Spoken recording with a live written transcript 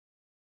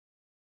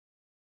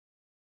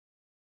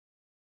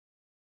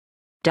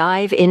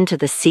Dive into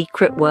the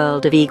secret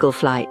world of eagle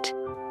flight.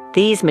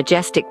 These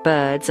majestic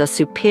birds are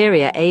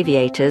superior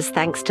aviators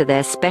thanks to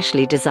their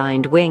specially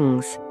designed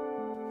wings.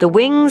 The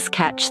wings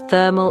catch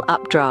thermal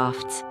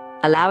updrafts,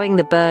 allowing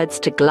the birds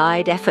to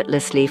glide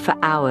effortlessly for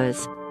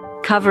hours,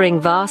 covering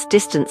vast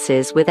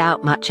distances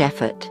without much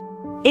effort.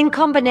 In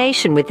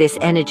combination with this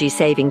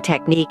energy-saving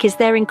technique is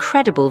their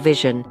incredible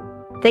vision.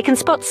 They can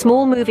spot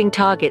small moving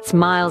targets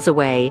miles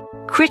away,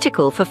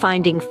 critical for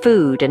finding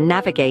food and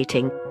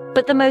navigating.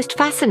 But the most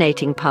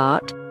fascinating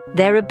part,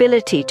 their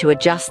ability to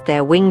adjust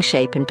their wing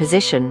shape and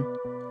position.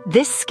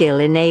 This skill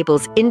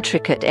enables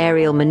intricate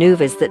aerial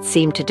maneuvers that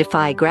seem to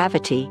defy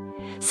gravity.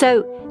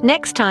 So,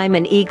 next time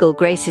an eagle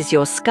graces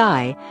your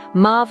sky,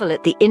 marvel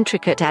at the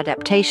intricate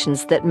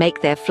adaptations that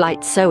make their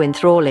flight so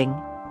enthralling.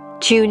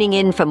 Tuning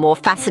in for more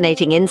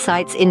fascinating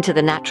insights into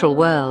the natural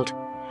world.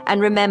 And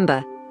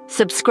remember,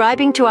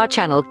 subscribing to our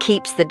channel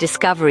keeps the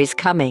discoveries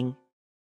coming.